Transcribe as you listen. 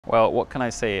Well, what can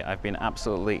I say? I've been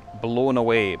absolutely blown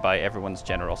away by everyone's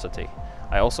generosity.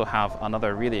 I also have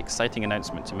another really exciting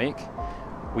announcement to make.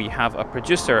 We have a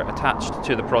producer attached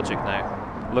to the project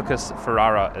now. Lucas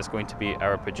Ferrara is going to be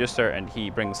our producer, and he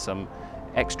brings some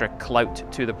extra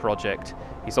clout to the project.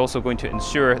 He's also going to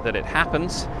ensure that it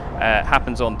happens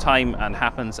on time and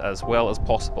happens as well as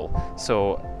possible.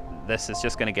 So this is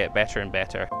just going to get better and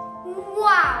better.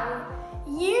 Wow,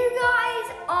 you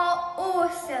guys are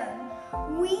awesome.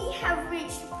 We have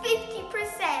reached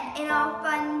 50% in our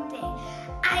funding,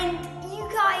 and you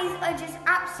guys are just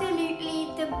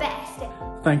absolutely the best.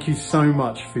 Thank you so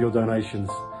much for your donations.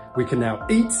 We can now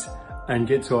eat and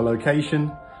get to our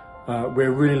location.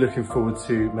 We're really looking forward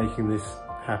to making this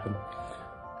happen.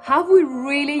 Have we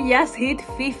really just hit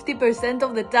 50%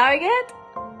 of the target?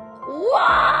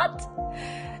 What?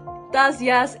 That's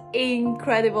just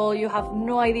incredible. You have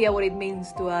no idea what it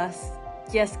means to us.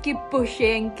 Just keep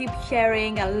pushing, keep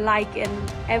sharing and liking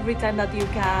every time that you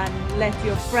can. Let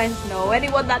your friends know,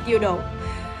 anyone that you know.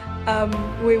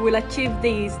 We will achieve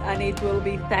this, and it will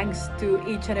be thanks to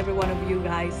each and every one of you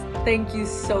guys. Thank you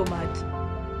so much.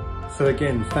 So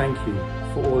again, thank you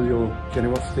for all your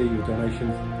generosity, your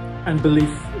donations and belief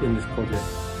in this project.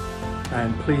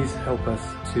 And please help us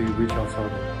to reach our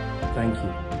target. Thank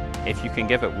you. If you can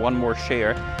give it one more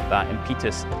share, that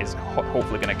impetus is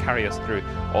hopefully going to carry us through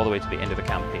all the way to the end of the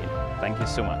campaign. Thank you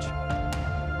so much.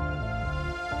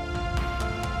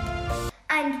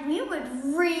 And we would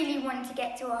really want to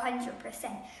get to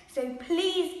 100%. So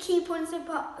please keep on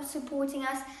supporting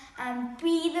us and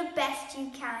be the best you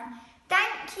can.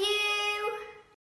 Thank you!